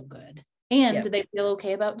to feel good? And do they feel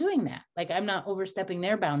okay about doing that? Like I'm not overstepping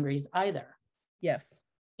their boundaries either. Yes.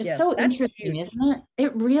 It's so interesting, isn't it?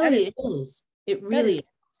 It really is. It really is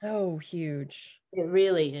so huge. It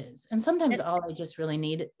really is. And sometimes all I just really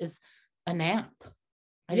need is a nap.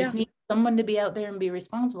 I just need someone to be out there and be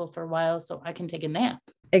responsible for a while so I can take a nap.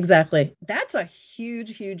 Exactly. That's a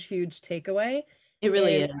huge takeaway. It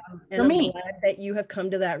really is. And I'm glad that you have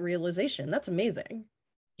come to that realization. That's amazing.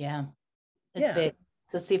 Yeah. It's big.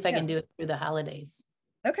 So see if I can do it through the holidays.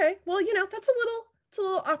 Okay. Well, it's a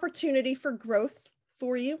little opportunity for growth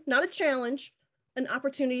for you. Not a challenge, an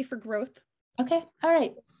opportunity for growth. Okay. All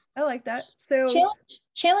right. I like that. So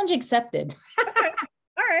challenge accepted. Okay.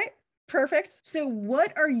 All right. Perfect. So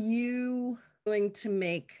what are you doing to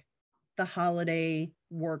make the holiday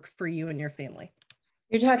work for you and your family?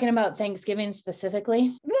 You're talking about Thanksgiving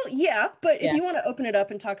specifically? Well, yeah, but if you want to open it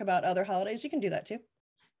up and talk about other holidays, you can do that too.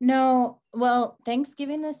 No, well,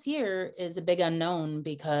 Thanksgiving this year is a big unknown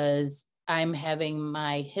because I'm having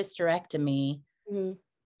my hysterectomy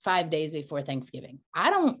 5 days before Thanksgiving. I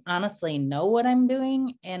don't honestly know what I'm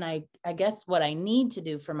doing. And I guess what I need to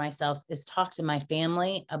do for myself is talk to my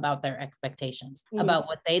family about their expectations, about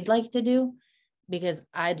what they'd like to do, because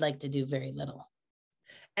I'd like to do very little.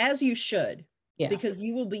 As you should, yeah, because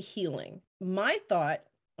you will be healing. My thought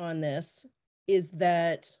on this is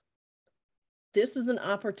that this is an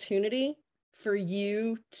opportunity for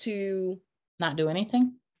you to not do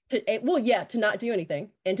anything. To not do anything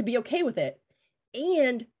and to be okay with it,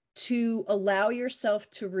 and to allow yourself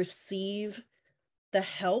to receive the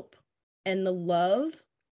help and the love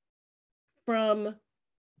from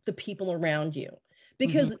the people around you,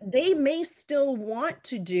 because they may still want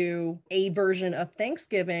to do a version of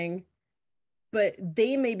Thanksgiving, but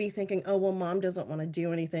they may be thinking, oh, well, mom doesn't want to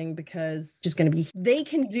do anything because she's going to be, they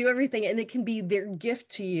can do everything and it can be their gift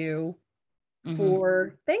to you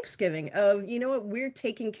for Thanksgiving of, you know what, we're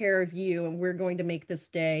taking care of you and we're going to make this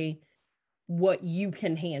day what you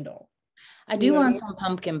can handle. I do want some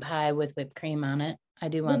pumpkin pie with whipped cream on it. I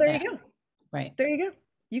do want that. There you go. Right. There you go.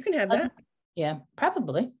 You can have that. Yeah,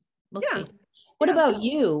 probably. We'll see. What about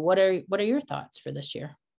you? What are your thoughts for this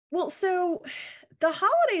year? Well, so the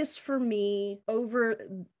holidays for me over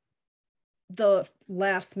the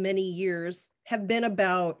last many years have been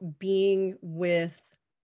about being with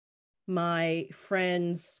my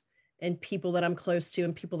friends and people that I'm close to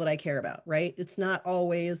and people that I care about, right? It's not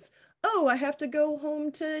always, oh, I have to go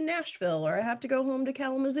home to Nashville or I have to go home to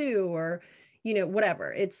Kalamazoo or, you know,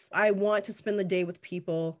 whatever. It's, I want to spend the day with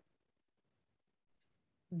people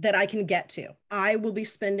that I can get to. I will be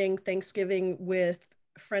spending Thanksgiving with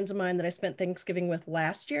friends of mine that I spent Thanksgiving with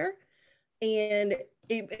last year. And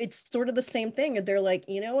it's sort of the same thing. They're like,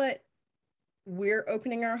 you know what? We're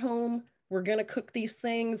opening our home. We're going to cook these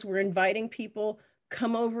things. We're inviting people.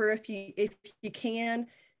 Come over if you can.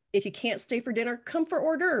 If you can't stay for dinner, come for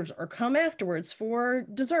hors d'oeuvres or come afterwards for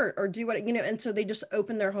dessert or do what, you know, and so they just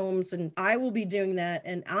open their homes and I will be doing that.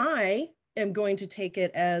 And I am going to take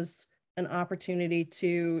it as an opportunity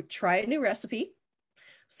to try a new recipe.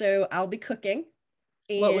 So I'll be cooking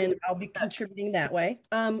and I'll be contributing that way.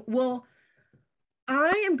 Well,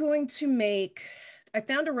 I am going to make, I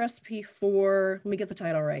found a recipe for, let me get the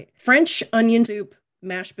title right, French onion soup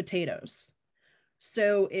mashed potatoes.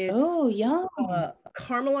 So it's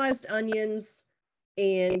caramelized onions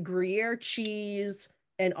and Gruyere cheese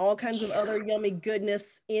and all kinds of other yummy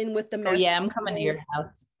goodness in with the mashed I'm coming to your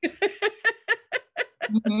house.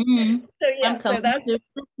 So that's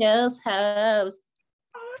Raquel's house.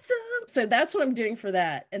 Awesome. So that's what I'm doing for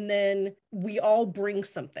that. And then we all bring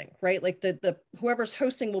something, right? Like the whoever's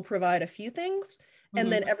hosting will provide a few things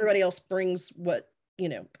and then everybody else brings what, you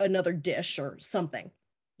know, another dish or something.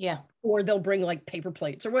 Yeah. Or they'll bring like paper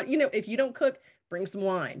plates or what, you know, if you don't cook, bring some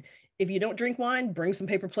wine. If you don't drink wine, bring some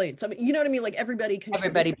paper plates. I mean, you know what I mean? Like everybody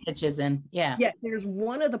pitches in. Yeah. Yeah. There's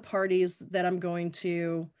one of the parties that I am going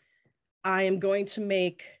to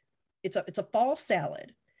make, it's a fall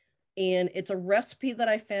salad. And it's a recipe that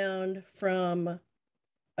I found from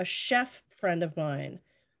a chef friend of mine.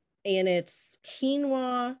 And it's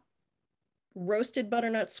quinoa, roasted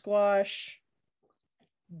butternut squash,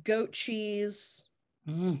 goat cheese,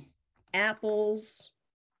 apples,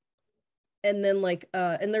 and then like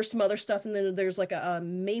and there's some other stuff, and then there's like a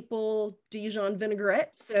maple Dijon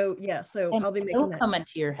vinaigrette. So yeah, so I'll be making that. Coming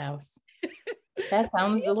to your house. That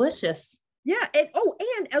sounds delicious. Yeah, and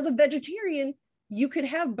as a vegetarian, you could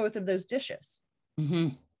have both of those dishes.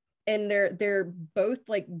 And they're both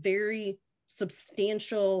like very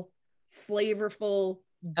substantial, flavorful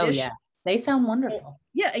dishes. Oh yeah, they sound wonderful.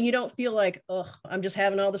 Yeah, and you don't feel like, oh, I'm just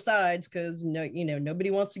having all the sides because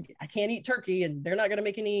nobody wants to. I can't eat turkey, and they're not going to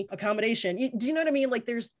make any accommodation. Do you know what I mean? Like,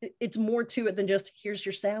 it's more to it than just here's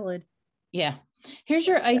your salad. Yeah, here's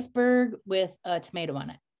your iceberg with a tomato on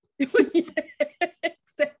it.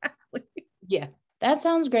 Exactly. Yeah, that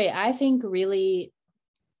sounds great. I think really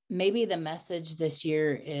maybe the message this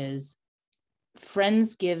year is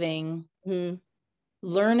Friendsgiving,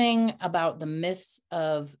 learning about the myths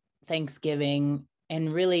of Thanksgiving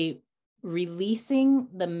and really releasing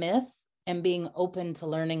the myth and being open to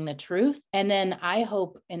learning the truth. And then I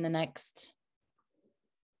hope in the next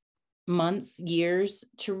months, years,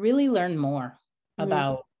 to really learn more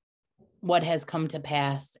about what has come to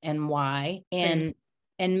pass and why, and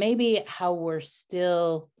maybe how we're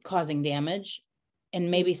still causing damage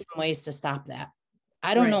and maybe some ways to stop that.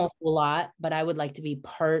 I don't know a whole lot, but I would like to be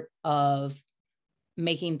part of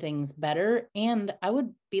making things better. And I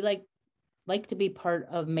would be like to be part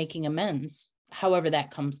of making amends, however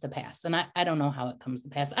that comes to pass. And I don't know how it comes to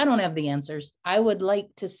pass. I don't have the answers. I would like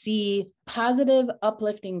to see positive,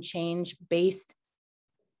 uplifting change based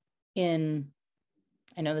in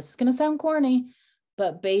I know this is going to sound corny,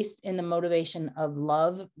 but based in the motivation of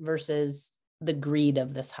love versus the greed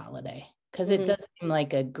of this holiday. Because it does seem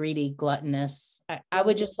like a greedy, gluttonous. I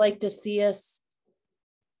would just like to see us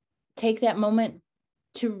take that moment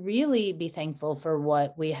to really be thankful for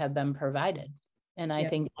what we have been provided. And I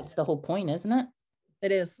think that's the whole point, isn't it?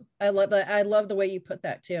 It is. I love that. I love the way you put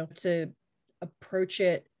that too, to approach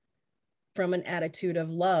it from an attitude of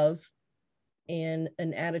love and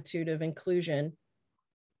an attitude of inclusion.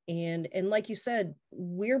 And like you said,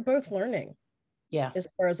 we're both learning. Yeah. As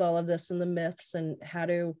far as all of this and the myths and how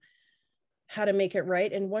to make it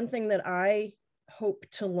right. And one thing that I hope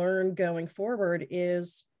to learn going forward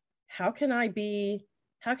is how can I be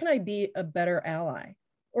a better ally,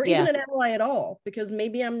 or even an ally at all? Because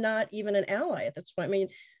maybe I'm not even an ally at this point. I mean,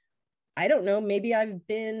 I don't know. Maybe I've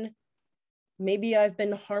been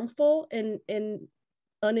harmful and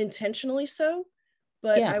unintentionally so,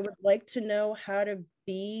 but I would like to know how to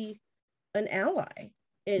be an ally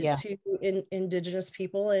to indigenous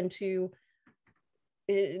people and to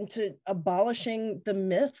abolishing the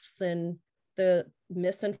myths and the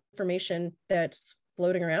misinformation that's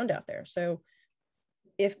floating around out there. So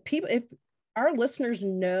if our listeners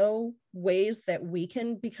know ways that we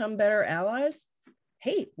can become better allies,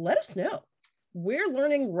 hey, let us know. We're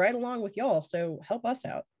learning right along with y'all, so help us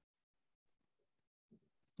out.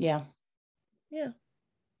 Yeah.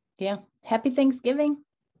 Happy Thanksgiving.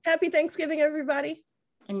 Happy Thanksgiving, everybody.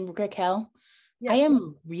 And Raquel, I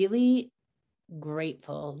am really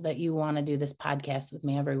grateful that you want to do this podcast with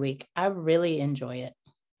me every week. I really enjoy it.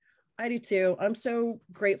 I do too. I'm so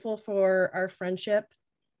grateful for our friendship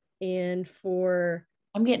and for...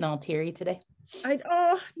 I'm getting all teary today.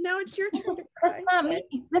 Now it's your turn to cry. That's not me.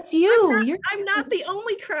 That's you. I'm not the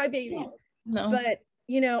only crybaby. No. But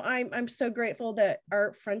I'm so grateful that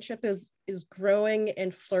our friendship is growing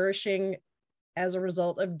and flourishing as a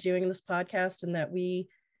result of doing this podcast, and that we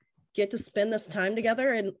get to spend this time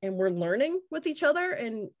together and we're learning with each other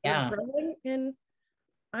and we're growing. And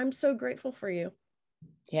I'm so grateful for you.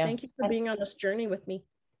 Yeah. Thank you for being on this journey with me.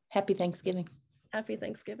 Happy Thanksgiving. Happy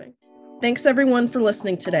Thanksgiving. Thanks everyone for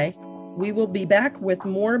listening today. We will be back with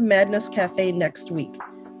more Madness Cafe next week.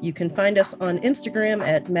 You can find us on Instagram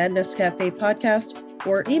at Madness Cafe Podcast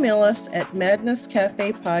or email us at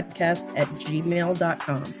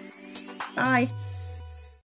madnesscafepodcast@gmail.com. Bye.